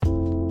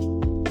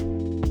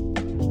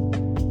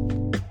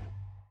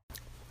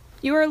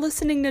You are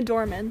listening to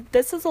Dorman.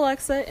 This is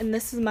Alexa, and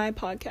this is my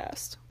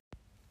podcast.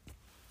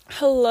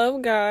 Hello,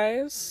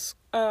 guys.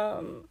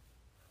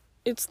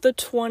 It's the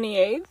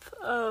 28th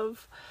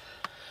of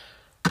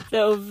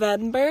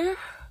November.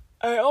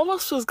 I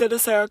almost was gonna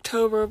say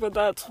October, but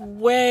that's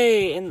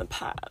way in the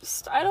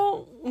past.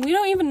 We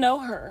don't even know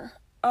her.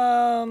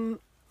 And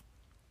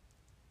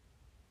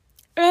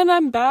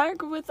I'm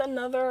back with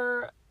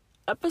another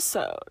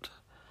episode.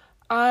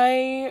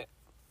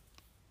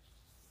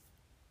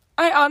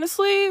 I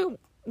honestly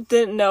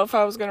didn't know if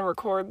I was going to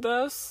record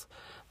this,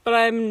 but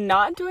I'm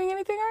not doing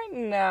anything right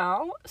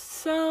now,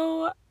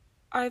 so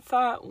I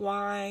thought,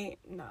 why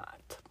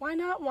not? Why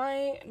not?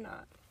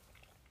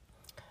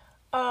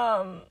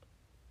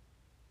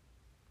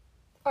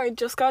 I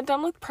just got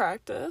done with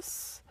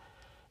practice.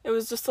 It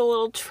was just a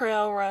little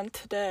trail run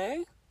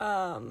today,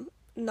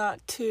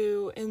 not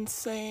too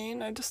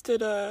insane. I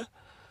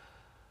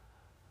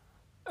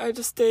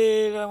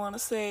want to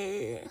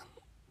say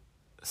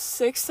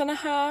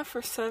 6.5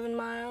 or 7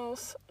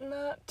 miles,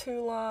 not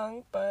too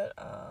long, but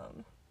got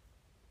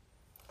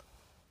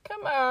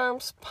my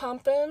arms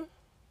pumping.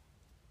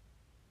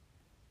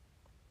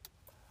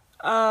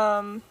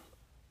 And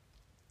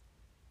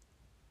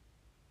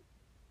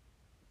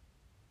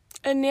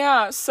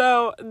yeah,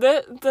 so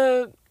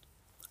the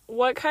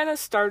what kind of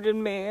started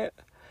me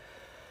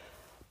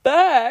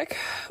back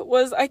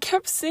was I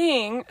kept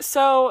seeing,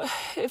 so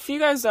if you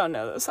guys don't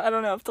know this, I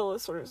don't know if the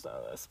listeners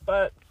know this,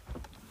 but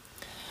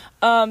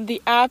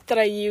the app that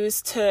I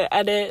use to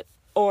edit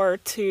or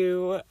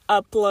to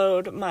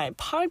upload my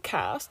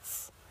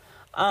podcasts,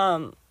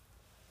 the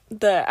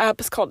app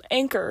is called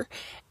Anchor,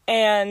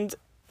 and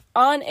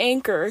on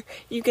Anchor,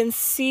 you can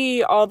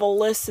see all the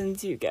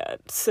listens you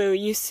get. So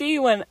you see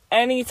when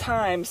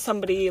anytime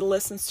somebody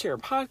listens to your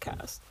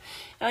podcast.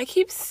 And I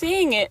keep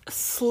seeing it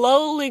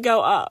slowly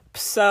go up.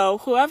 So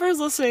whoever's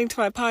listening to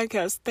my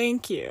podcast,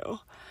 thank you.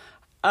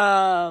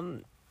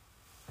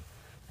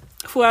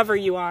 Whoever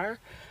you are.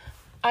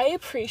 I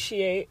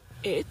appreciate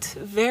it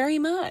very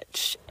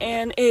much,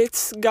 and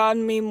it's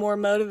gotten me more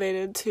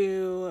motivated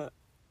to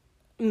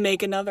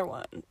make another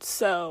one,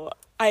 so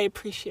I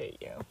appreciate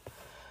you.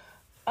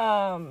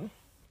 But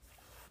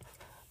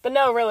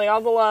no, really,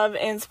 all the love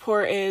and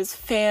support is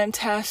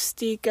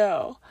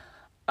fantastico.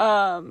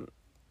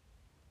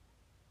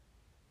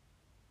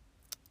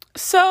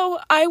 So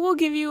I will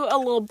give you a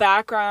little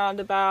background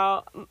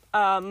about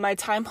my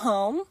time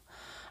home.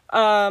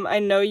 I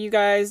know you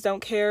guys don't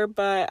care,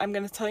 but I'm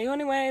going to tell you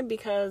anyway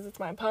because it's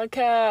my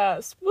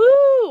podcast.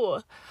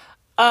 Woo!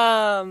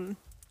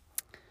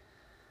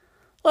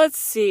 Let's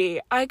see.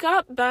 I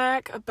got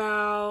back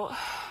about,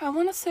 I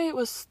want to say it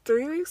was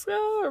 3 weeks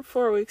ago or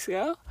 4 weeks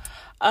ago.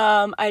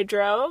 I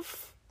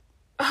drove.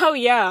 Oh,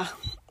 yeah.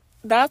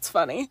 That's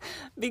funny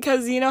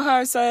because you know how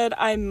I said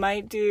I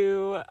might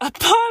do a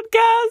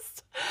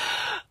podcast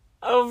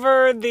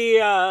over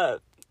the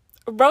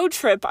road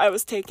trip I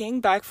was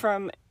taking back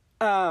from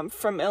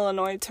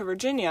Illinois to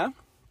Virginia,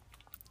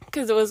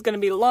 because it was going to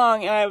be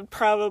long and I would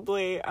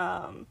probably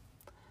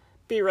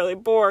be really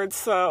bored,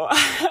 so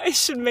I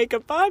should make a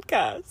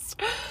podcast.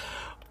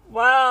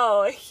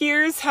 Well,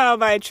 here's how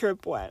my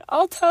trip went.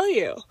 I'll tell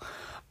you.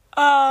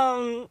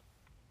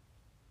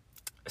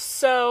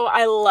 So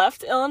I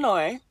left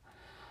Illinois.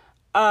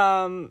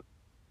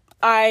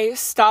 I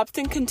stopped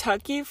in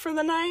Kentucky for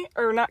the night,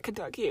 or not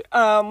Kentucky,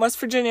 West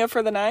Virginia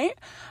for the night,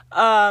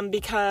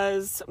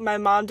 because my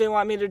mom didn't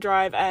want me to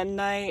drive at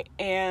night,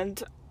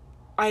 and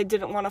I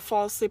didn't want to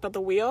fall asleep at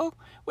the wheel,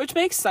 which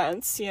makes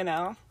sense, you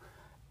know.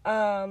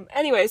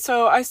 Anyway,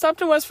 so I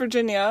stopped in West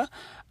Virginia.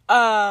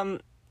 I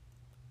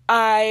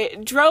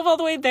drove all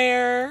the way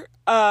there.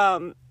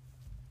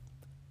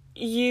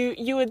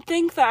 You would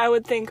think that I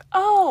would think,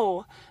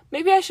 oh,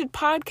 maybe I should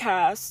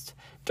podcast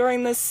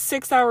during this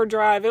 6-hour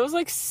drive. It was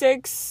like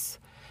six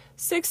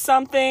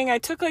something. I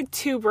took like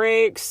 2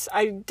 breaks.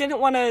 I didn't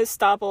want to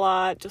stop a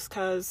lot just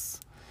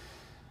because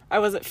I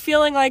wasn't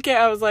feeling like it.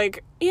 I was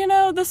like, you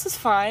know, this is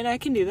fine. I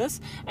can do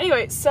this.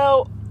 Anyway,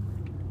 so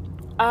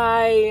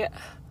I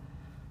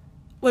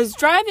was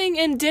driving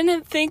and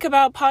didn't think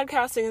about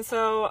podcasting.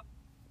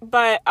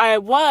 But I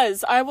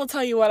will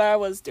tell you what I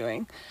was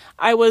doing.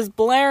 I was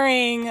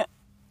blaring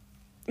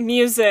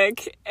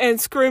music and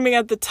screaming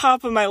at the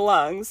top of my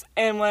lungs,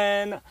 and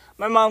when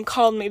my mom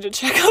called me to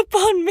check up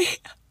on me,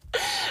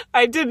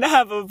 I didn't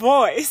have a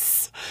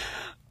voice,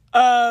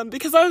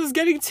 because I was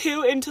getting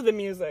too into the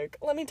music.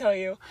 Let me tell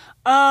you,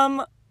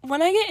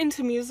 when I get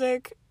into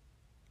music,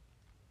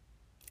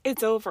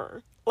 it's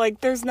over.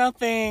 Like, there's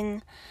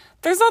nothing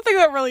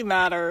that really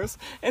matters.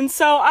 And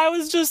so I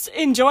was just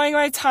enjoying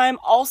my time.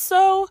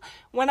 Also,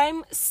 when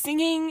I'm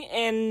singing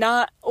and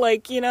not,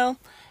 like, you know,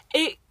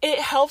 it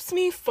helps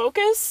me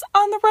focus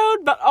on the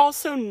road, but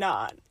also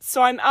not.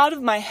 So I'm out of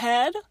my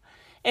head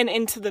and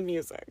into the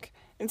music.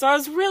 And so I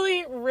was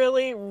really,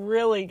 really,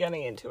 really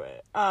getting into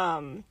it.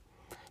 No,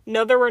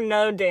 there were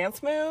no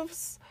dance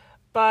moves,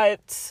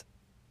 but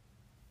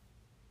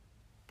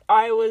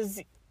I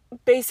was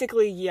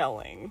basically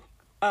yelling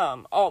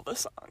all the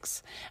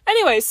songs.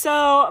 Anyway,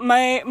 so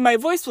my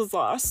voice was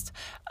lost.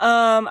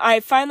 I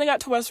finally got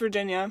to West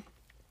Virginia.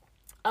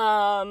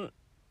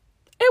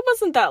 It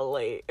wasn't that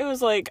late. It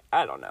was like,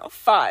 I don't know,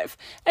 5.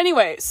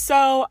 Anyway,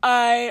 so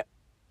I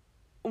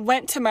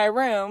went to my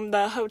room,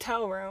 the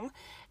hotel room,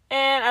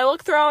 and I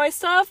looked through all my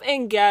stuff,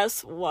 and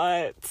guess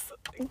what?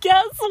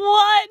 Guess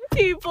what,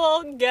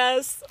 people?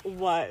 Guess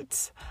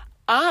what?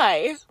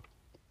 I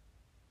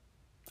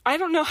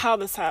don't know how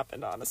this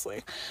happened,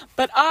 honestly,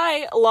 but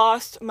I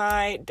lost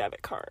my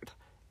debit card.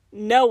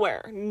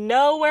 Nowhere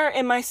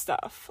in my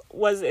stuff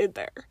was it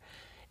there.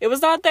 It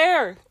was not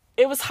there.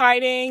 It was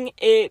hiding.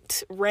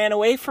 It ran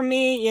away from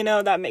me. You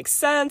know, that makes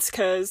sense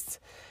because,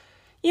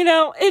 you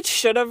know, it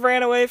should have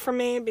ran away from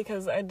me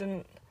because I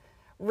didn't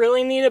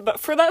really need it. But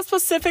for that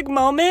specific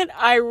moment,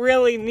 I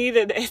really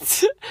needed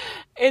it.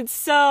 It's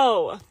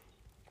so...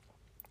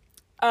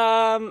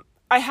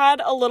 I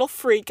had a little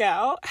freak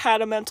out,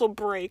 had a mental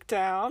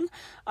breakdown,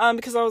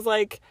 because I was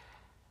like,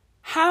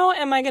 how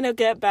am I going to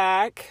get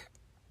back?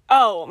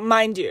 Oh,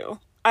 mind you,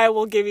 I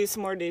will give you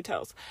some more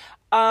details.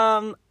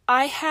 I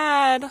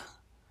had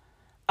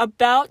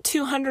about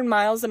 200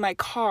 miles in my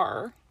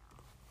car,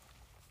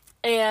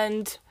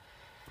 and,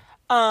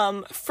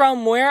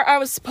 from where I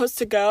was supposed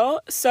to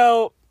go,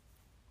 so,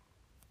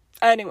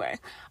 anyway,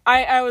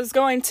 I was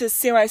going to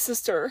see my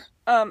sister,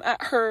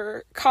 at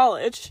her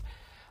college,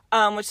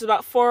 which is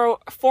about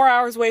four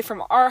hours away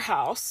from our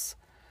house,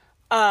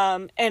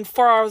 and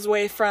 4 hours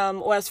away from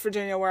West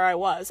Virginia where I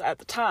was at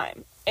the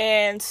time.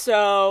 And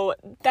so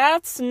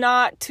that's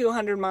not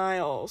 200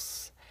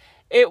 miles.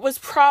 It was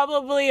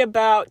probably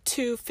about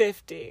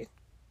 250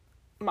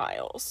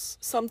 miles,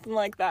 something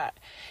like that.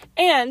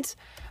 And,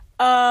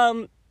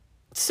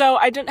 so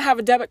I didn't have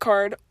a debit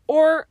card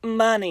or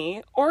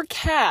money or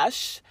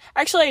cash.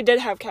 Actually, I did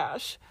have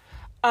cash.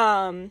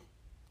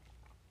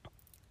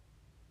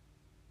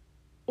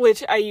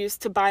 Which I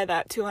used to buy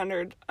that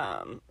 200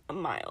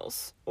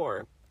 miles,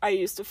 or I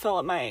used to fill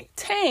up my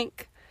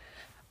tank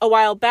a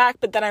while back,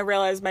 but then I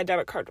realized my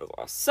debit card was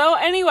lost. So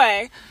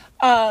anyway,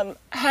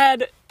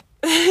 had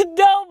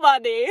no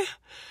money,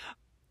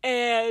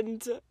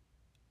 and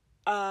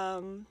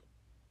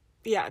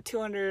yeah,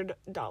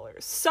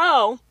 $200.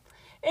 So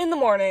in the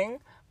morning,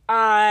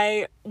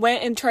 I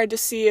went and tried to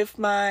see if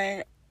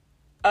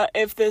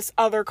if this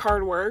other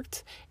card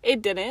worked.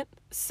 It didn't.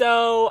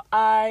 So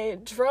I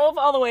drove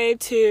all the way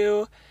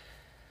to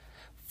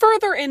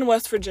further in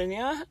West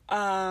Virginia,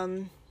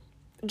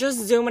 just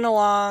zooming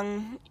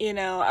along, you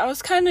know. I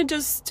was kind of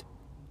just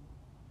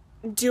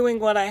doing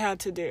what I had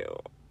to do.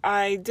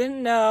 I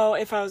didn't know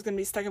if I was going to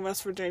be stuck in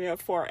West Virginia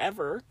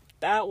forever.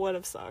 That would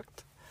have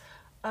sucked.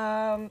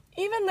 Even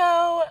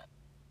though,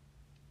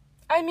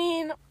 I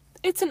mean,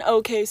 it's an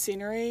okay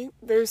scenery.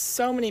 There's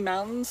so many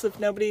mountains if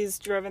nobody's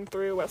driven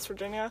through West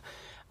Virginia.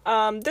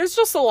 There's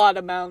just a lot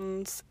of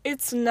mountains.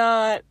 It's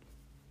not,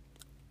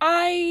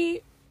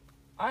 I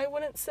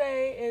wouldn't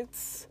say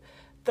it's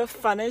the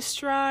funnest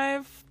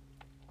drive,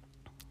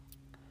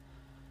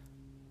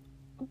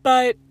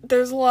 but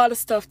there's a lot of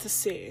stuff to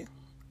see.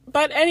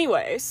 But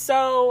anyway,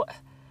 so,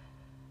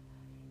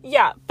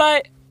 yeah,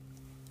 but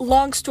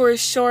long story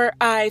short,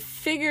 I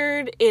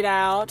figured it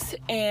out,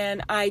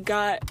 and I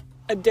got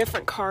a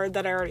different card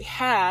that I already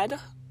had,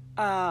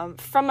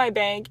 from my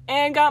bank,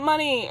 and got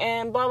money,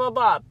 and blah, blah,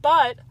 blah,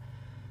 but,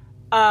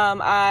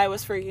 I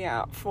was freaking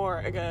out for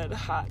a good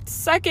hot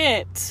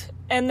second,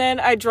 and then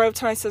I drove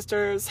to my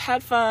sister's,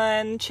 had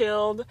fun,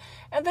 chilled,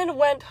 and then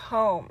went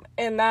home,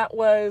 and that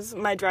was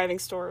my driving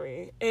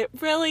story. It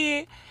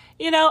really,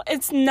 you know,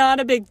 it's not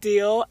a big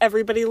deal,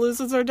 everybody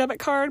loses their debit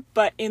card,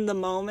 but in the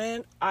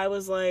moment, I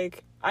was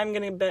like, I'm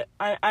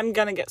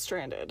gonna get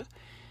stranded,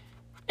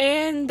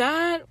 and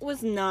that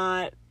was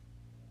not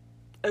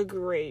a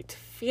great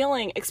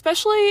feeling,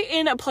 especially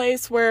in a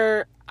place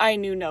where I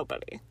knew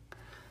nobody.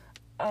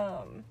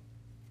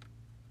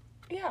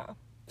 Yeah.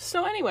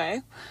 So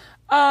anyway,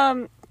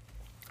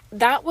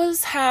 that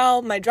was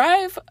how my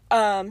drive,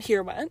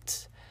 here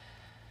went.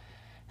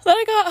 Then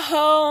I got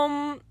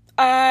home,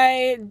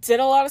 I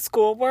did a lot of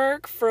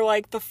schoolwork for,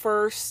 like, the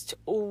first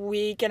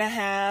week and a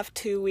half,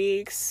 2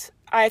 weeks.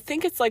 I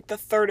think it's, like, the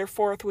 3rd or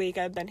 4th week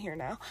I've been here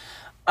now.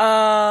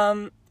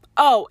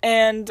 Oh,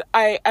 and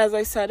as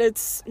I said,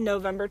 it's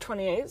November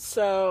 28th,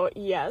 so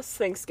yes,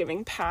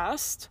 Thanksgiving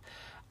passed.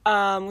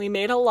 We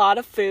made a lot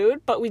of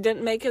food, but we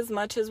didn't make as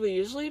much as we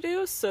usually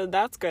do, so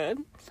that's good.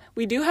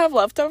 We do have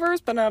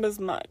leftovers, but not as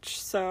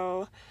much,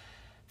 so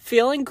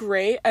feeling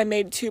great. I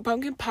made 2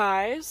 pumpkin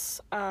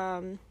pies,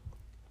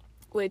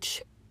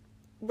 which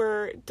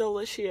were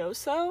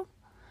delicioso,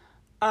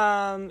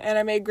 and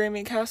I made green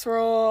bean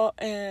casserole,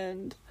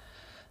 and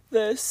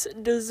this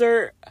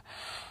dessert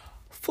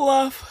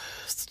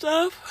fluff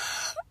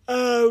stuff,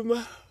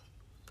 and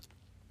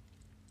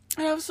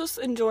I was just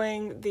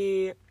enjoying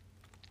the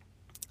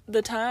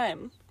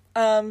time.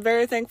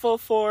 Very thankful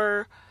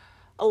for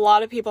a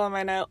lot of people in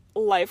my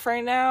life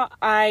right now.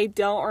 I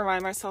don't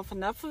remind myself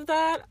enough of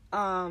that,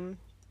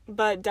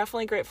 but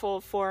definitely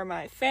grateful for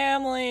my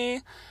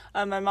family,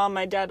 my mom,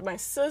 my dad, my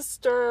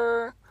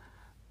sister,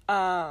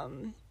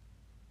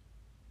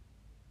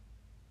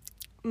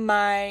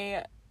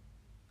 my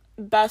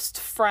best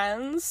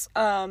friends,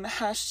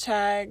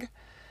 hashtag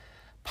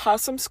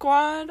Possum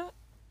Squad.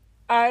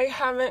 I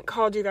haven't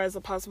called you guys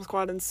the Possum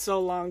Squad in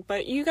so long,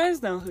 but you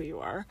guys know who you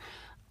are.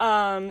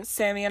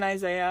 Sammy and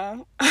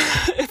Isaiah,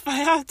 if I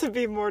have to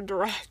be more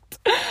direct.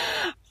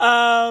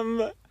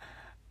 And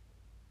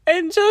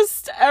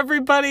just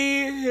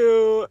everybody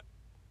who,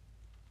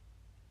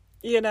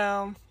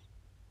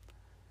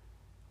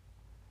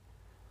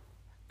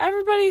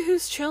 everybody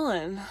who's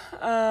chilling.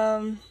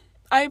 I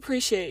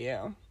appreciate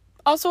you.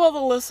 Also, all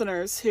the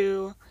listeners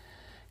who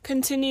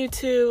continue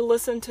to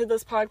listen to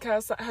this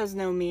podcast that has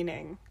no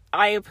meaning.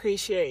 I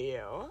appreciate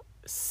you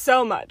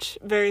so much.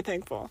 Very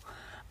thankful.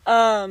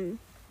 But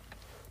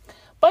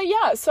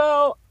yeah,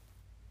 so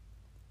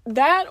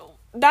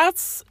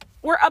that's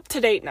we're up to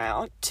date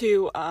now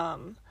to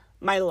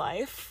my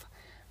life.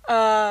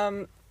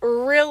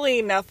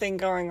 Really nothing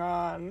going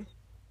on.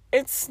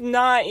 It's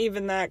not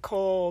even that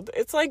cold.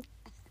 It's like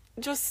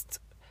just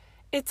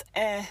it's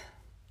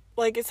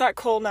like it's not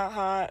cold, not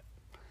hot.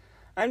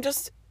 I'm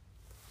just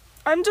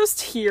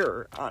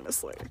here,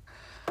 honestly.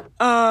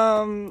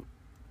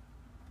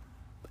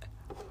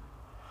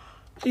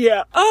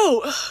 Yeah.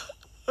 Oh,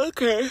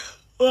 okay.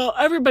 Well,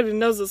 everybody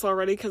knows this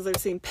already because they've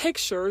seen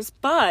pictures,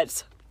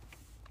 but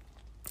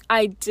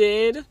I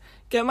did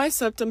get my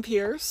septum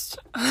pierced.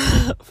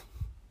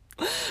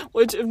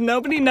 Which, if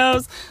nobody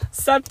knows,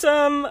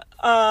 septum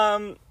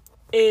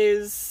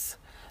is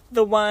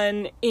the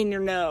one in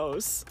your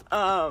nose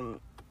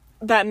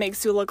that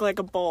makes you look like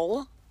a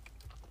bull.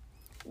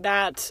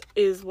 That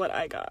is what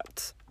I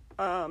got.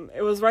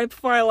 It was right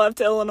before I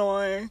left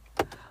Illinois.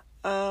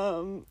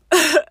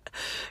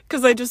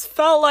 Because I just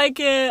felt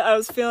like it. I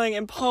was feeling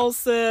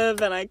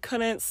impulsive and I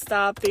couldn't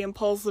stop the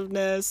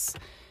impulsiveness.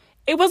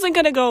 It wasn't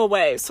going to go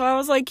away. So I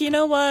was like, you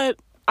know what?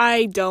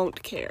 I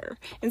don't care.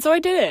 And so I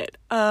did it.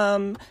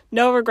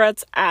 No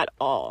regrets at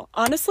all.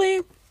 Honestly,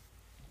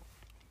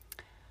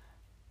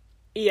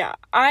 yeah,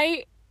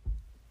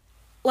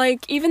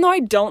 even though I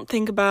don't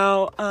think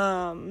about,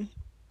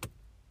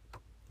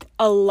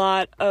 a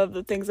lot of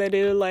the things I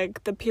do,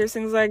 like the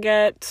piercings I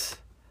get,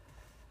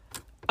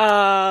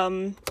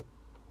 I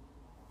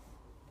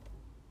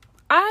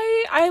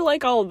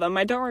like all of them.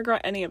 I don't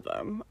regret any of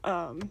them.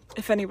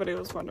 If anybody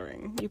was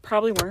wondering, you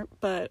probably weren't,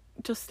 but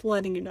just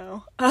letting you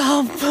know.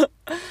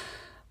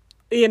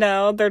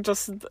 They're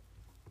just what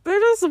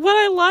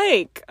I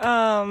like.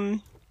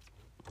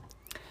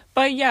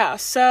 But yeah,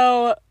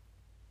 so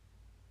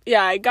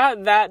yeah, I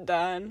got that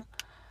done.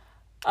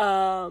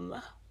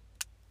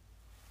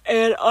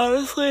 And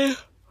honestly,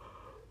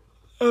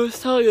 I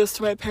was telling this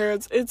to my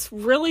parents, it's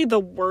really the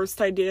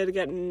worst idea to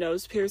get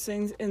nose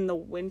piercings in the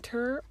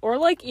winter or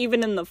like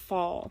even in the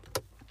fall.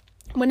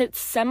 When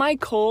it's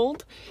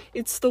semi-cold,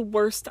 it's the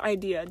worst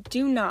idea.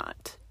 Do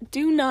not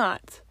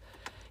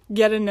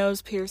get a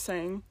nose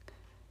piercing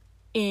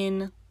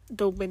in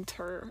the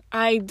winter.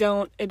 I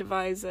don't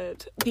advise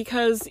it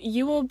because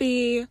you will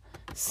be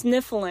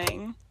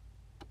sniffling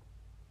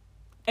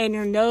and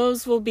your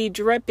nose will be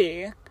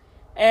drippy,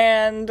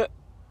 and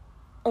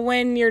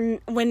when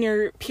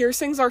your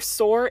piercings are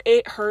sore,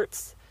 it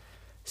hurts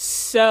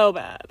so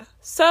bad.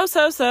 So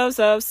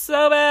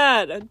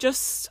bad.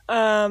 Just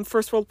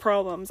first world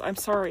problems. I'm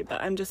sorry,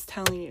 but I'm just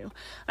telling you.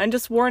 I'm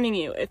just warning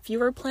you. If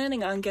you are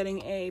planning on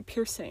getting a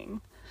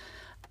piercing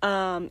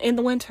in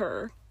the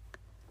winter,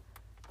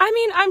 I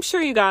mean, I'm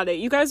sure you got it.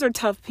 You guys are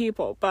tough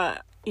people,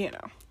 but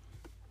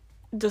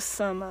just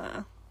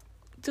some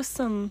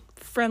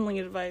friendly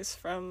advice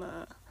from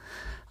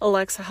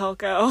Alexa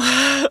Halko.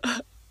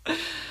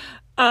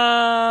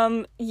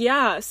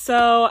 Yeah,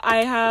 so I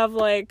have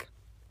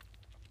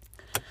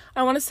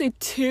I want to say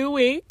 2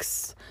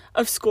 weeks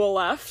of school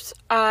left.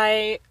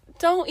 I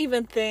don't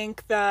even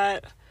think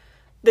that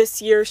this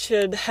year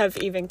should have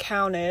even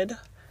counted.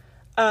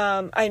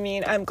 I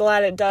mean, I'm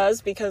glad it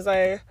does because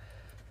I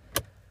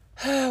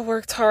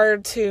worked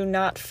hard to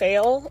not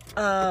fail.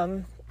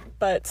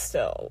 But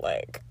still,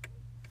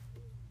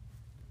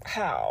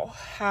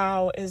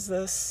 how is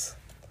this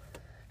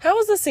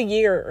a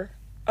year?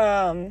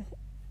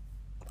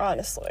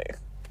 Honestly.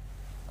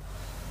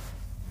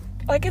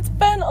 It's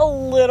been a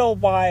little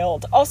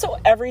wild. Also,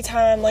 every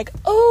time,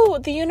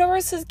 the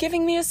universe is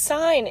giving me a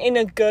sign in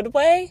a good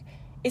way,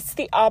 it's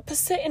the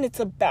opposite and it's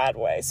a bad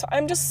way. So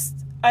I'm just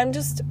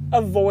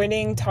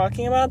avoiding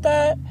talking about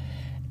that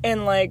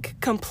and,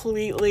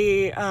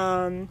 completely,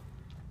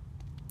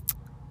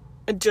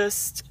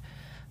 just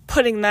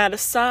putting that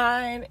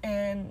aside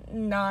and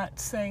not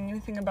saying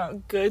anything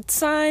about good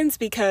signs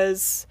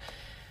because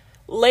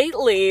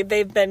lately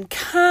they've been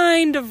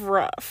kind of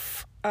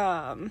rough.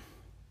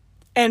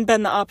 And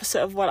been the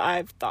opposite of what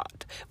I've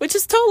thought, which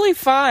is totally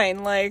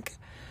fine.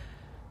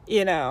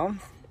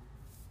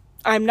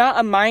 I'm not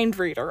a mind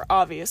reader,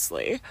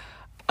 obviously.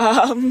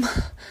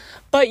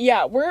 But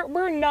yeah,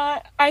 we're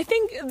not, I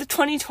think the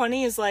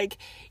 2020 is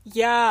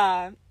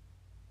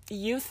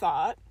you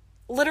thought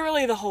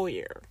literally the whole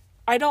year.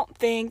 I don't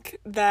think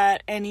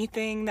that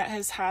anything that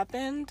has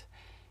happened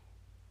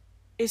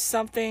is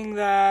something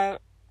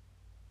that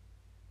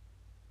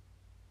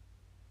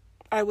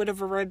I would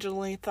have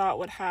originally thought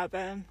would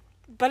happen.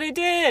 But it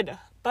did.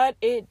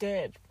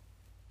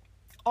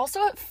 Also,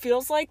 it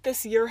feels like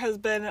this year has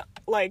been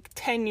like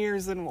 10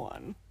 years in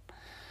one,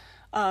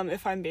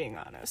 if I'm being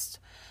honest.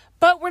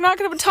 But we're not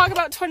going to talk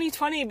about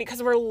 2020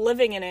 because we're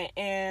living in it,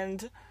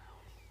 and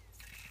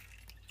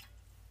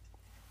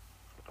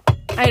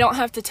I don't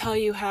have to tell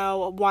you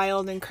how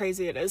wild and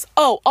crazy it is.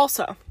 Oh,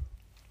 also,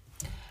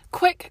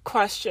 quick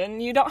question.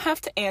 You don't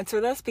have to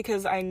answer this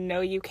because I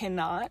know you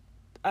cannot.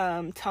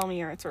 Tell me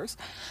your answers.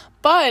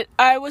 But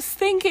I was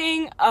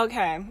thinking,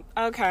 okay,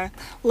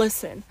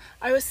 listen.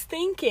 I was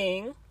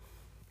thinking,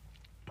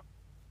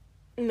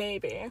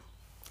 maybe,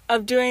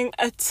 of doing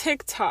a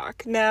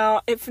TikTok.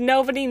 Now, if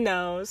nobody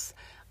knows,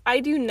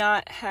 I do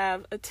not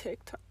have a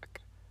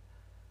TikTok.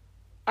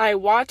 I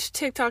watch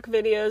TikTok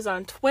videos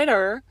on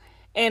Twitter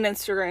and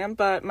Instagram,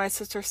 but my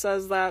sister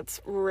says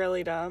that's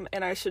really dumb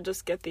and I should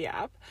just get the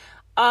app.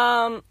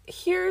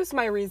 Here's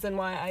my reason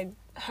why I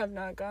have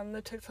not gotten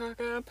the TikTok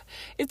app.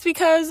 It's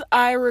because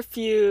I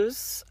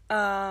refuse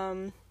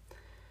to,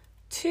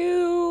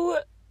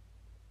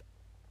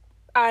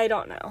 I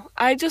don't know.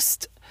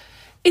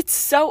 It's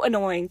so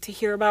annoying to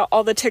hear about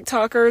all the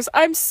TikTokers.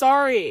 I'm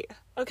sorry,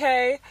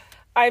 okay?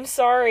 I'm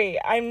sorry.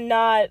 I'm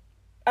not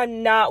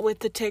with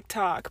the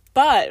TikTok,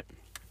 but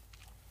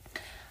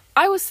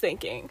I was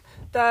thinking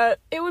that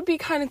it would be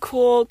kind of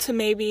cool to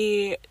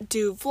maybe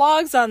do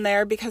vlogs on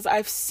there because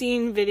I've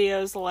seen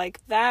videos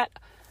like that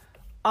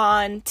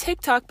on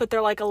TikTok, but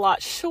they're like a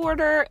lot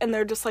shorter and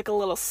they're just like a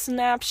little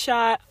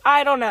snapshot.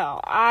 I don't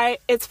know.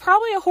 It's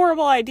probably a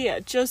horrible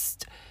idea.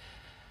 Just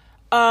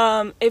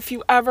if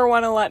you ever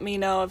want to let me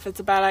know if it's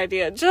a bad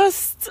idea,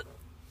 just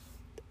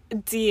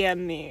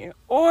DM me,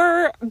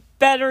 or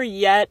better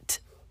yet,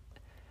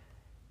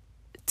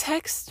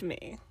 text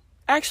me.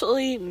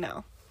 Actually,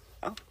 no,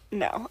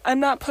 I'm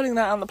not putting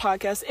that on the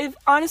podcast. If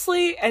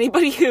honestly,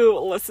 anybody who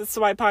listens to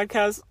my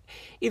podcast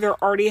either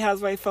already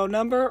has my phone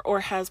number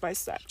or has my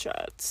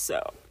Snapchat.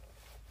 So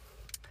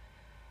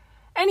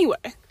anyway,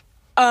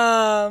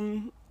 yeah,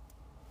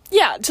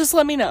 just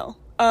let me know.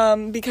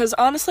 Because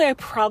honestly, I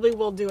probably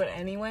will do it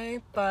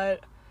anyway, but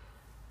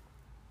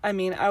I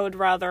mean, I would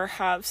rather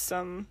have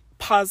some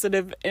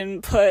positive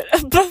input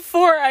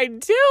before I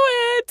do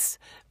it,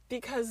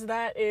 because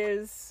that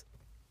is,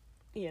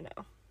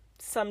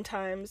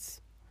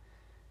 sometimes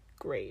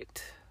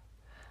great.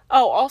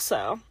 Oh,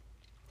 also,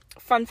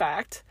 fun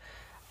fact,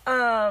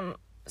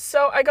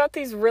 so I got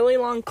these really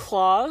long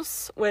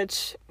claws,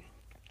 which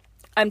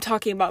I'm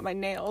talking about my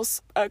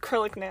nails,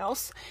 acrylic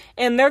nails,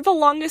 and they're the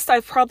longest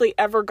I've probably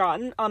ever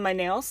gotten on my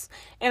nails,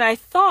 and I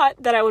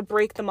thought that I would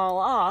break them all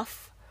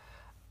off,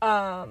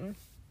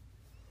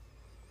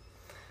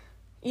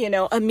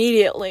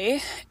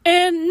 immediately,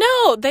 and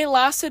no, they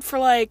lasted for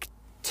like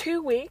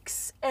 2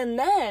 weeks, and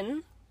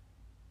then,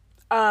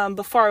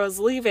 before I was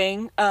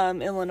leaving,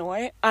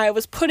 Illinois, I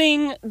was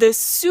putting this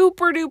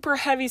super duper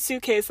heavy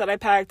suitcase that I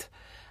packed,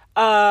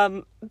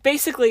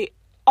 basically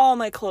all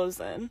my clothes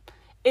in.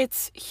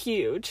 It's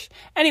huge.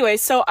 Anyway,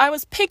 so I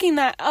was picking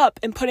that up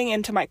and putting it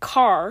into my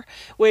car,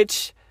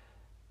 which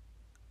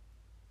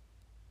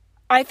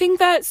I think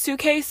that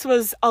suitcase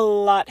was a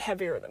lot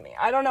heavier than me.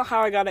 I don't know how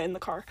I got it in the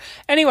car.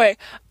 Anyway,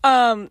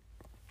 I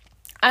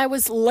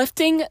was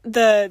lifting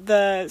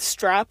the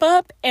strap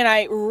up and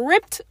I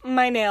ripped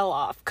my nail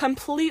off,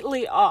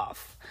 completely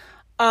off.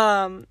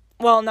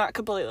 Well, not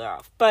completely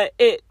off, but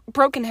it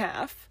broke in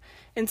half.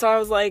 And so I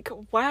was like,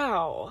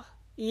 wow,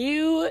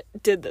 you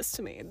did this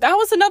to me. That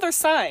was another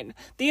sign.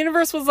 The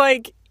universe was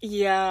like,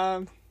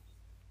 yeah,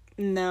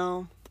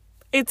 no,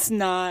 it's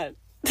not.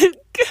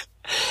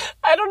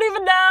 I don't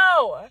even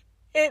know.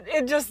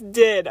 It just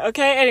did.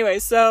 Okay. Anyway,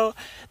 so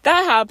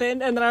that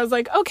happened. And then I was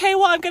like, okay,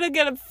 well, I'm going to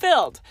get it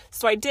filled.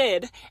 So I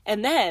did.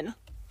 And then,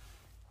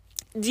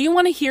 do you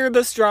want to hear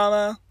this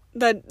drama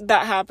that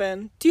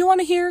happened? Do you want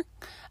to hear?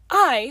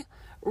 I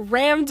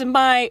rammed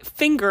my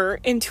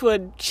finger into a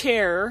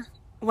chair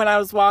when I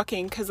was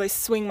walking, because I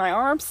swing my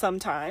arms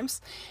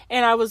sometimes,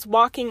 and I was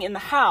walking in the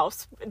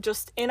house,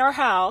 just in our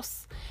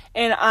house,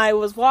 and I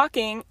was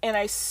walking, and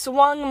I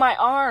swung my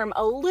arm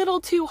a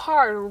little too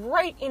hard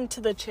right into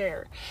the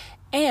chair,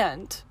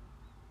 and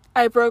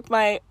I broke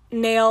my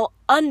nail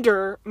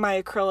under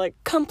my acrylic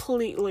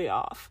completely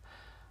off.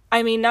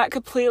 I mean, not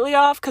completely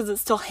off, because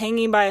it's still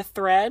hanging by a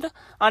thread.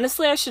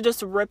 Honestly, I should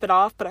just rip it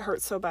off, but it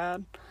hurts so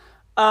bad.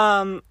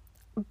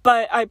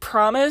 But I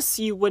promise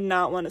you would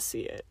not want to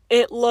see it.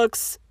 It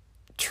looks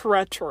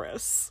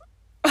treacherous.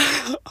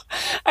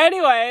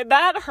 Anyway,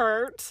 that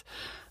hurt.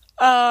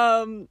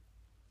 But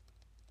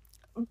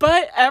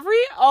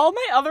all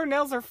my other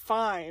nails are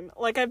fine.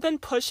 Like, I've been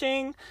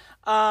pushing,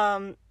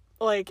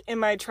 like, in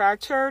my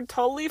tractor,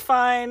 totally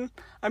fine.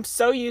 I'm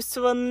so used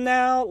to them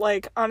now.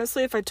 Like,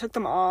 honestly, if I took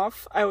them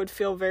off, I would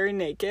feel very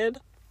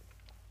naked.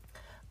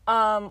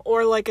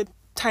 Or like a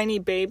tiny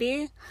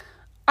baby.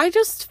 I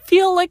just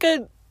feel like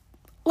a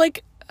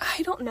like,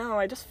 I don't know,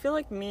 I just feel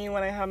like me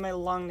when I have my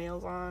long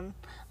nails on.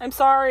 I'm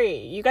sorry,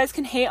 you guys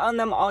can hate on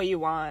them all you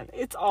want.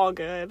 It's all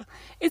good.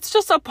 It's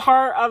just a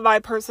part of my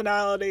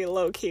personality,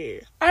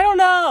 low-key. I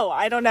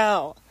don't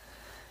know.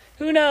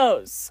 Who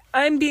knows?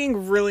 I'm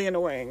being really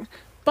annoying.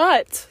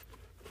 But,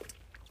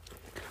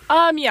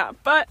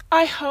 but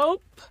I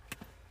hope,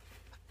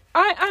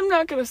 I'm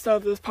not gonna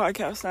stop this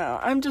podcast now.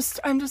 I'm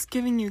just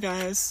giving you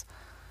guys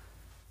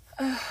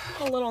a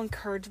little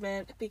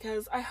encouragement,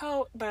 because I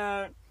hope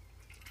that,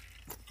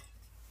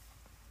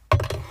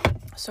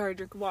 sorry,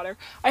 drink of water.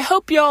 I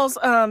hope y'all's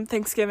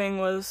Thanksgiving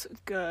was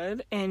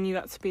good, and you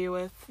got to be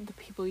with the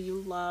people you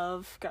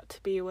love, got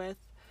to be with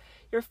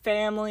your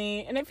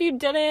family, and if you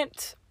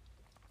didn't,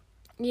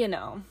 you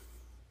know,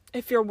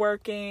 if you're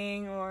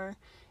working or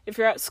if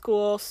you're at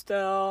school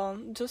still,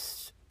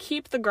 just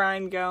keep the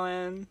grind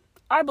going.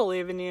 I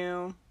believe in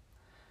you.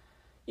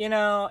 You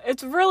know,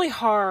 it's really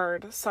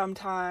hard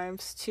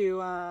sometimes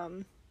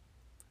to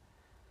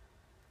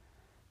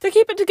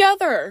keep it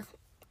together.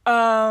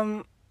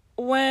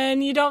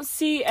 When you don't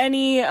see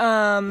any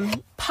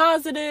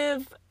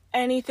positive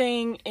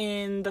anything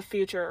in the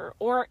future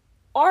or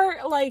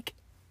like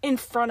in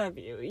front of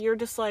you. You're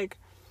just like,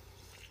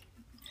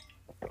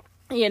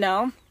 you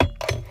know.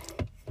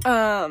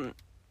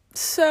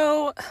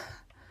 So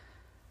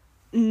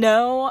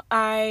no,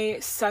 I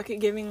suck at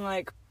giving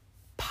like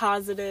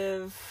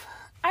positive,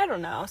 I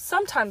don't know.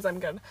 Sometimes I'm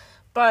good,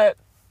 but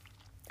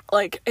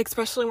like,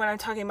 especially when I'm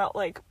talking about,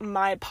 like,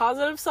 my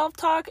positive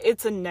self-talk,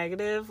 it's a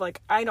negative. Like,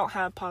 I don't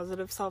have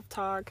positive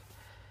self-talk.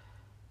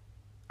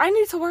 I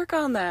need to work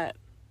on that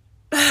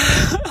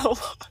a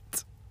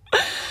lot.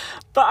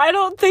 But I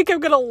don't think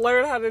I'm gonna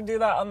learn how to do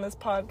that on this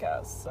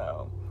podcast,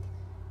 so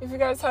if you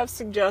guys have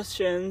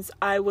suggestions,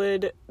 I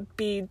would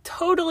be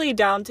totally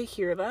down to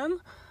hear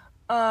them.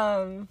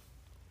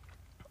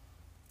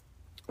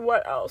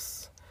 What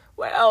else?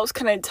 What else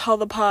can I tell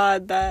the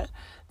pod that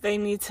they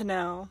need to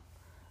know?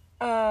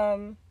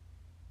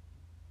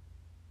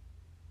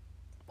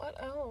 What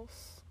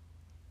else?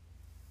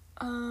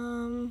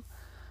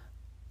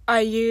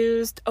 I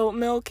used oat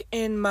milk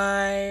in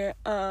my,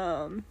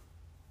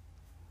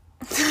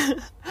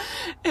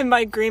 in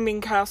my green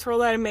bean casserole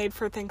that I made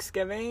for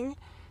Thanksgiving,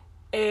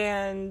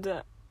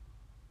 and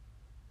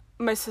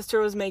my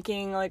sister was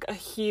making, like, a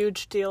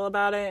huge deal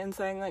about it and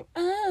saying, like,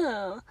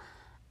 oh,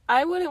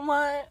 I wouldn't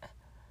want,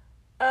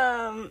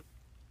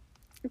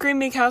 green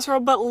bean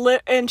casserole,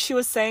 and she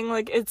was saying,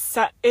 like, it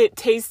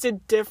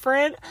tasted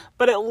different,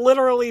 but it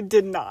literally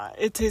did not.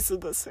 It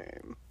tasted the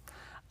same.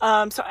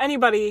 So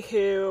anybody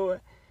who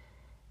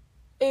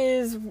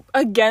is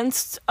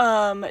against,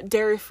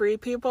 dairy-free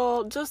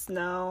people, just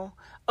know,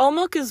 oat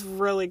milk is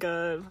really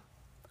good.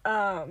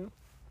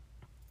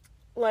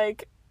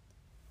 Like,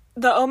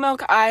 the oat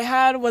milk I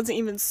had wasn't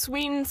even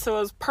sweetened, so it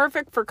was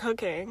perfect for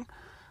cooking.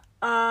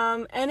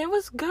 And it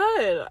was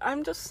good.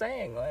 I'm just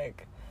saying,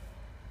 like,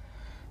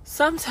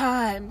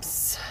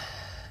 sometimes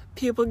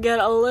people get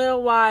a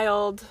little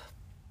wild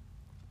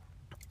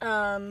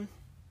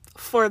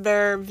for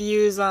their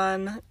views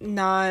on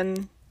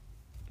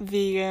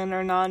non-vegan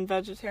or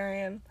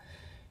non-vegetarian,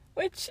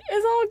 which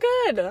is all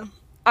good.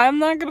 I'm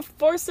not gonna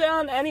force it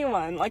on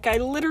anyone. Like, I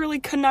literally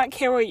could not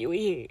care what you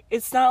eat.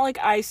 It's not like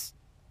it's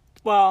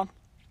not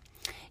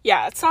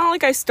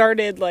like I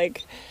started,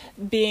 like,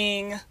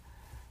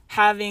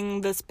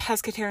 having this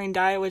pescatarian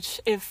diet, which,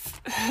 if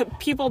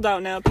people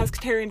don't know,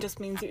 pescatarian just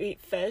means you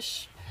eat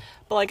fish,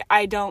 but, like,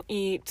 I don't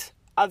eat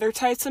other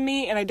types of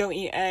meat, and I don't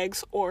eat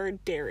eggs or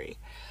dairy.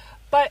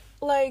 But,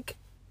 like,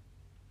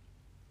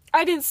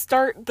 I didn't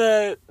start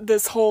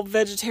this whole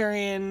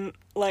vegetarian,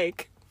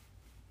 like,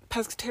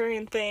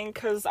 pescatarian thing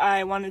because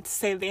I wanted to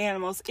save the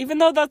animals, even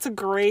though that's a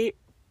great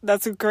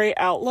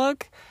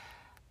outlook.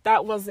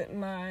 That wasn't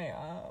my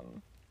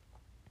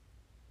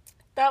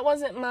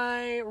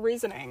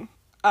reasoning.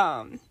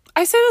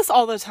 I say this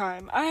all the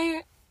time.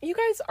 You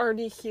guys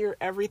already hear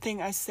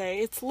everything I say.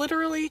 It's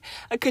literally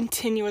a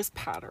continuous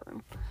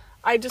pattern.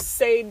 I just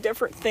say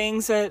different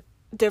things at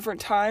different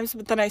times,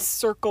 but then I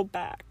circle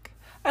back.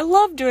 I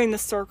love doing the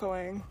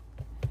circling.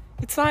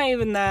 It's not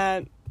even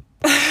that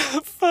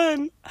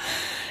fun.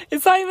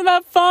 It's not even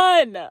that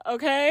fun,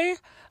 okay?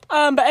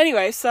 But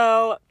anyway,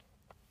 so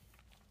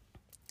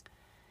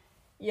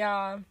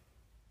yeah,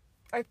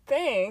 I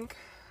think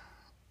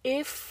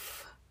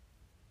if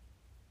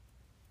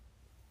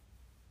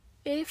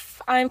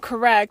I'm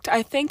correct,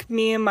 I think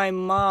me and my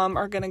mom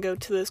are gonna go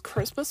to this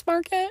Christmas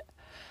market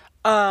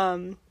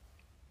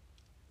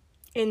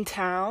in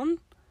town.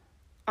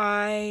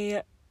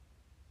 I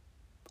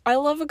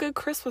love a good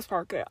Christmas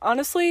market.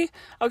 Honestly,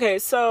 okay,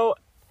 so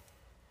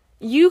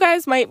you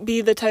guys might be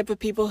the type of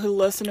people who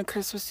listen to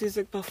Christmas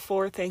music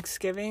before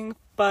Thanksgiving,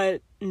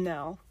 but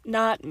no,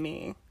 not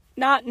me.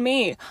 Not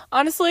me.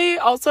 Honestly,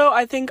 also,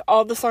 I think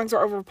all the songs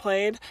are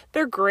overplayed.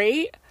 They're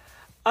great.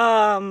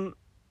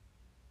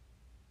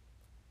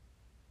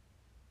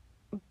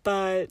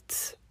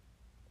 But,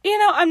 you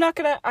know, I'm not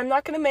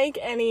gonna make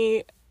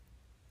any,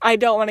 I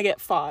don't want to get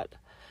fought.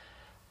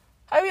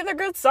 I mean, they're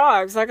good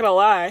songs, not gonna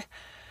lie.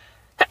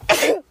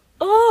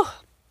 Oh,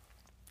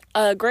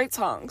 great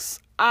songs.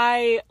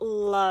 I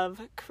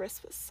love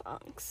Christmas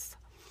songs.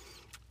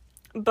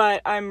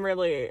 But I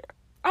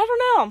don't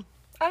know.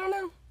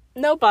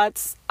 No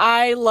buts.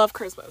 I love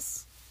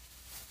Christmas.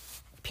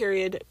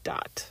 Period.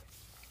 Dot.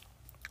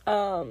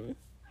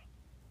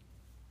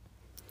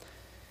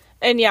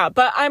 And yeah,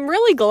 but I'm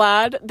really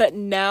glad that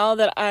now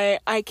that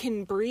I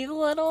can breathe a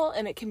little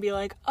and it can be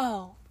like,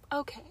 oh,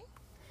 okay,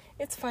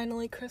 it's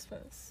finally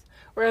Christmas.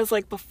 Whereas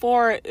like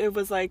before it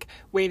was like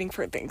waiting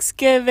for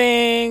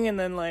Thanksgiving and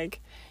then like,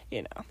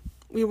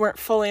 we weren't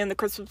fully in the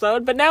Christmas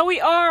mode, but now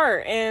we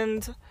are.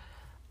 And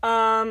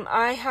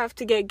I have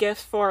to get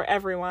gifts for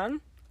everyone.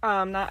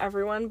 Not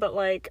everyone, but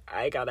like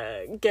I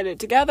gotta get it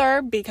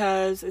together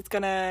because it's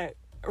gonna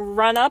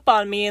run up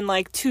on me in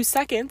like 2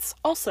 seconds.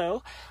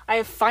 Also, I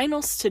have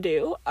finals to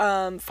do,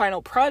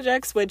 final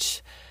projects,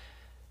 which,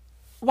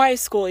 why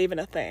is school even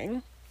a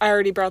thing? I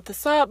already brought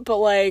this up, but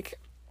like,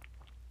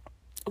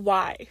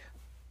 why?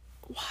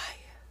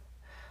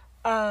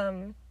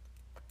 And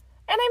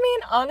I mean,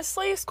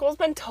 honestly, school's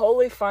been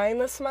totally fine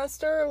this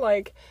semester.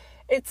 Like,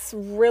 it's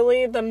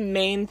really the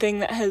main thing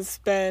that has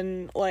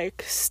been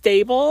like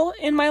stable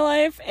in my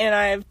life, and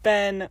I've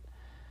been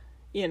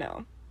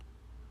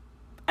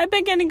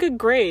getting good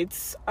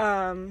grades,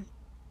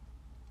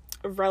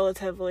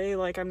 relatively.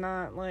 Like, I'm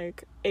not,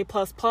 like, A++,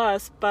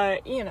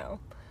 but,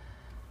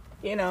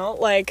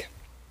 like,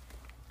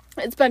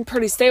 it's been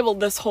pretty stable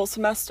this whole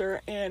semester,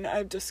 and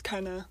I've just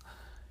kind of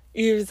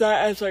used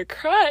that as a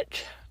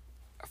crutch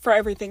for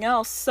everything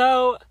else.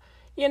 So,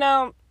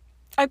 I'm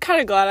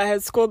kind of glad I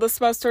had school this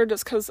semester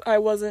just because I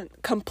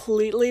wasn't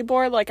completely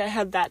bored. Like, I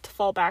had that to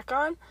fall back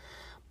on.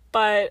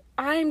 But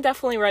I'm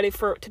definitely ready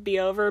for it to be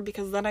over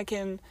because then I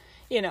can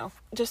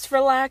just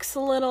relax a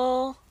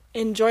little,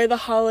 enjoy the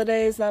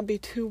holidays, not be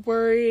too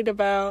worried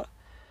about,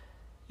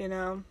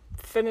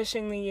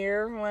 finishing the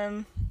year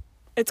when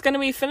it's going to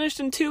be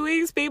finished in 2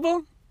 weeks,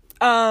 people.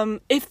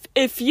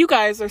 If you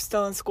guys are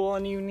still in school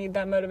and you need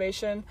that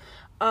motivation,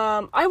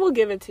 I will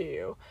give it to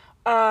you.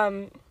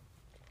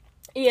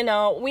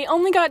 We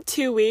only got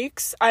 2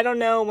 weeks. I don't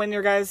know when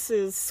your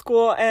guys'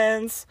 school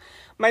ends.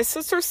 My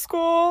sister's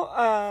school,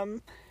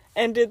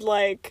 ended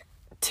like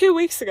 2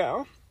 weeks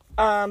ago.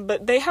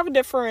 But they have a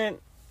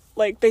different,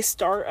 like, they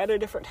start at a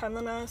different time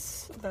than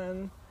us,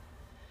 than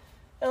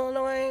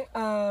Illinois.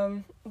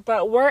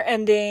 But we're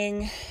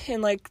ending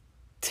in like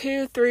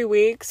 2-3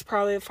 weeks,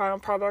 probably the final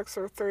products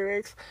are 3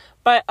 weeks.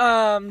 But,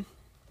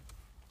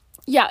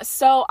 yeah,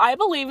 so I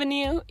believe in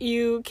you.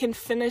 You can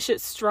finish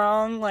it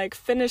strong, like,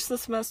 finish the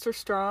semester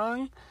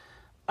strong.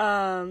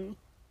 Then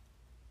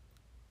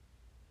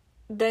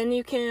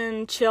you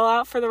can chill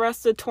out for the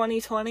rest of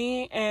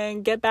 2020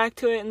 and get back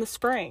to it in the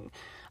spring.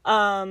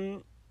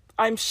 I'm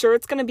sure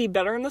it's going to be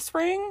better in the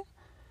spring.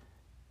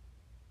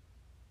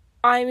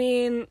 I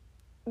mean,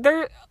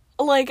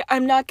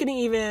 I'm not going to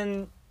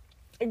even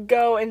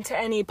go into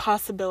any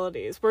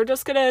possibilities. We're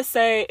just going to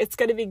say it's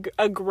going to be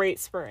a great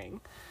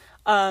spring.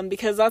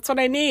 Because that's what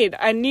I need.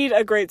 I need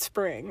a great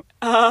spring.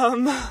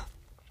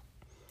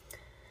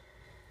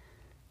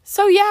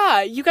 So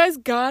yeah, you guys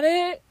got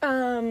it.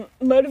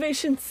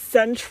 Motivation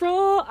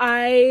Central.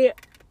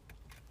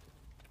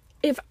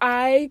 If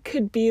I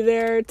could be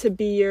there to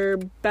be your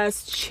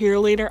best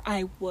cheerleader,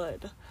 I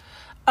would.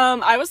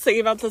 I was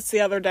thinking about this the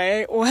other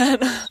day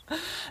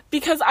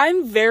because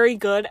I'm very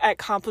good at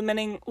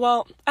complimenting,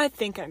 well, I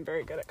think I'm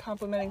very good at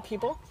complimenting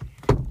people.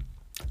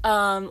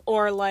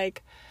 Or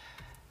like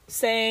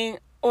saying,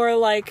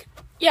 oh,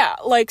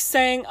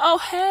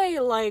 hey,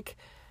 like,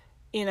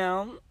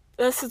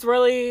 this is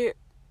really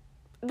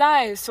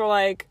nice, or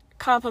like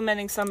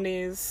complimenting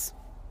somebody's,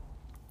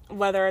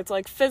 whether it's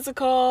like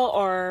physical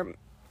or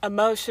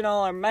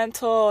emotional or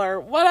mental or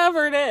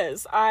whatever it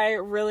is. I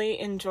really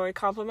enjoy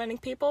complimenting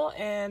people,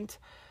 and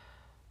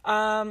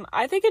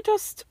I think it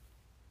just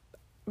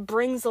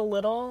brings a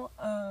little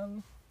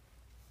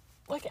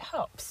it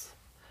helps,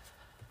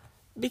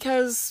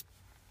 because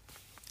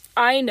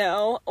I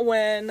know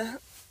when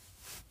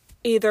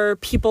either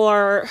people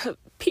are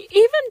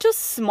even just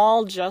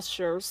small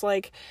gestures,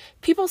 like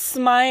people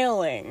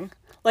smiling,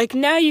 like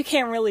now you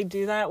can't really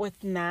do that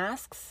with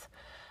masks,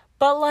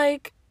 but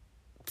like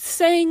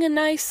saying a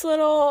nice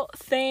little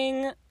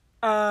thing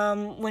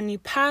when you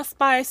pass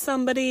by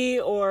somebody,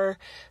 or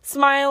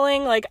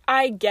smiling, like,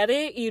 I get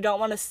it, you don't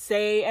want to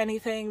say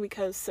anything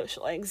because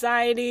social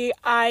anxiety,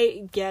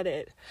 I get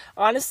it.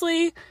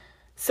 Honestly,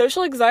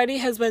 social anxiety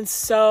has been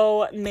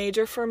so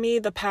major for me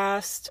the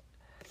past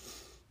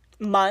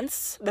few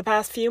months.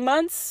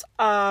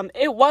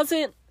 It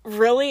wasn't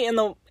really in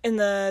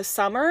the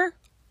summer,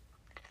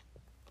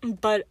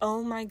 but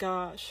oh my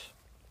gosh.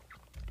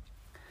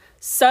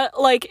 So,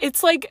 like,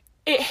 it's like,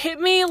 it hit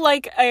me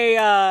like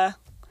I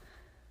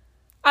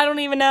don't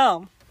even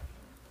know.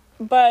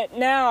 But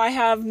now I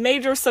have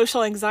major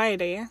social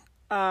anxiety.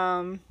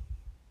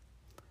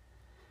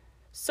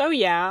 So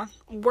yeah,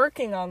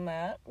 working on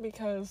that,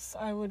 because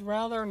I would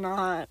rather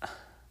not.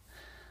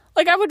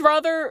 Like, I would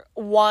rather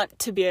want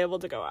to be able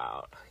to go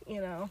out,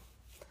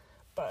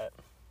 But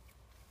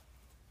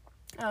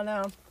I don't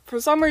know.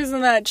 For some reason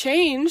that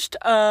changed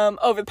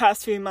over the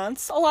past few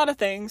months. A lot of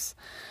things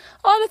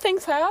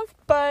have,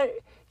 but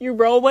you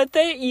roll with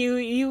it.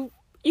 You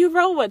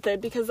roll with it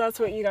because that's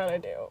what you gotta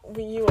do.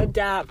 You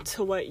adapt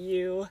to what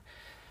you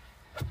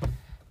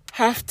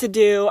have to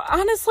do.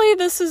 Honestly,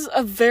 this is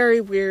a very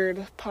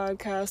weird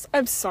podcast.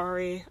 I'm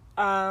sorry.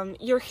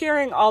 You're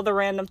hearing all the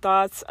random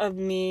thoughts of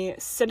me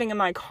sitting in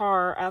my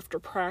car after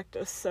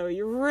practice, so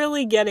you're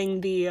really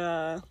getting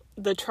the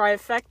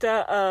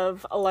trifecta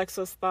of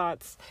Alexa's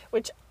thoughts,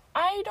 which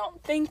I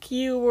don't think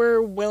you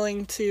were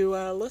willing to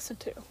listen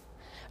to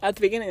at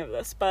the beginning of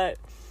this, but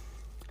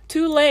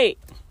too late.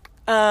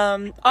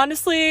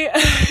 Honestly,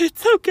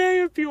 it's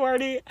okay if you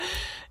already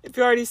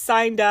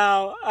signed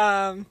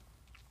out.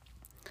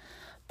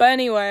 But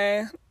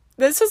anyway,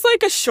 this is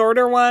like a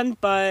shorter one,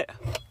 but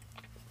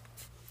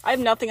I have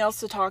nothing else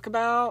to talk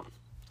about.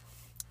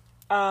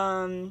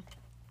 I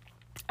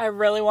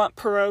really want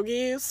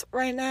pierogies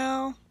right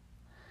now.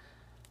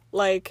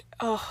 Like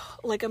a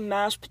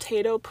mashed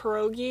potato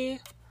pierogi.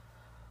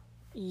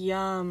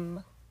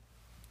 Yum.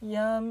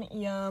 Yum,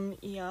 yum,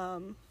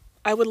 yum.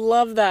 I would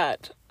love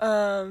that.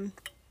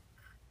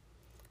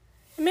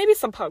 Maybe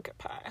some pumpkin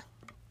pie.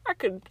 I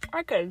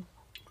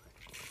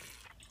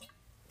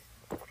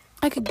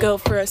could go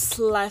for a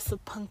slice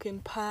of pumpkin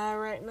pie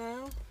right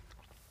now.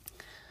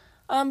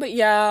 But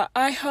yeah,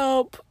 I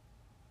hope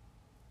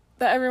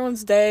that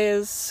everyone's day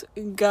is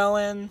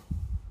going.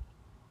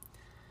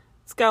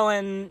 It's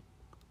going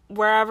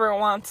wherever it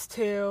wants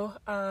to.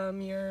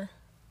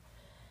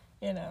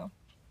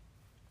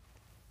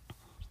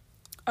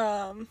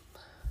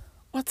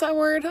 What's that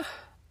word?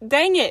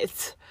 Dang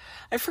it.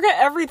 I forget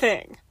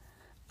everything.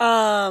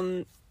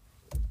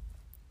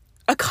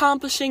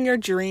 Accomplishing your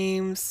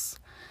dreams.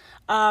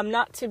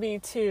 Not to be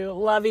too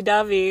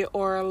lovey-dovey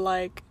or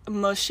like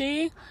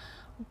mushy,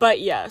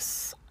 but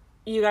yes,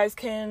 you guys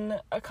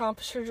can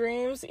accomplish your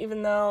dreams,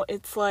 even though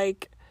it's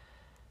like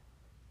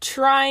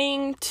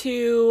trying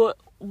to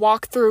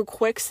walk through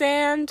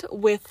quicksand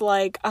with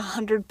like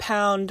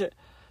 100-pound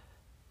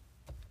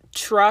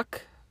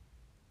truck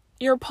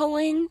you're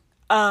pulling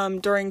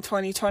during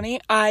 2020.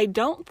 I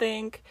don't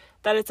think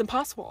that it's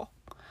impossible.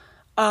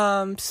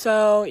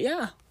 So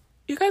yeah,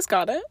 you guys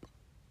got it.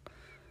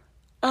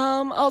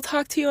 I'll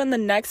talk to you in the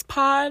next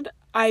pod.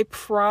 I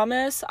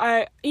promise.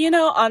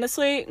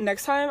 Honestly,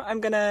 next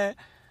time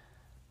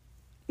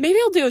maybe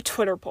I'll do a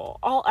Twitter poll.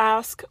 I'll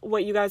ask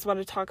what you guys want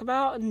to talk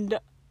about, and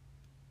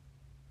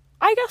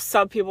I guess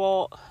some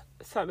people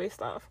send me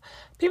stuff.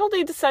 People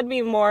need to send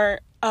me more,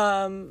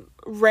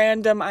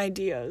 random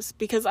ideas,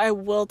 because I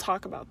will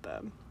talk about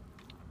them,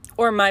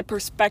 or my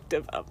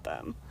perspective of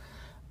them.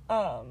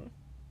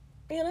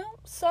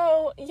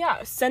 So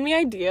yeah, send me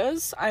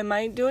ideas. I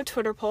might do a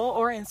Twitter poll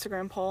or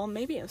Instagram poll,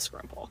 maybe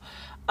Instagram poll.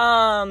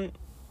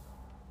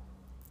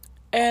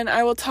 And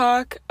I will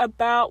talk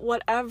about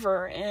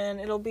whatever, and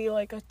it'll be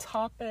like a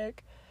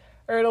topic,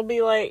 or it'll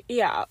be like,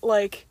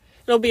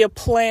 it'll be a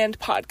planned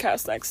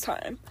podcast next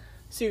time,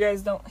 so you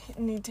guys don't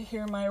need to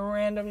hear my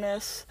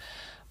randomness.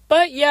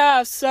 But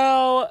yeah,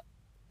 so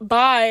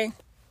bye.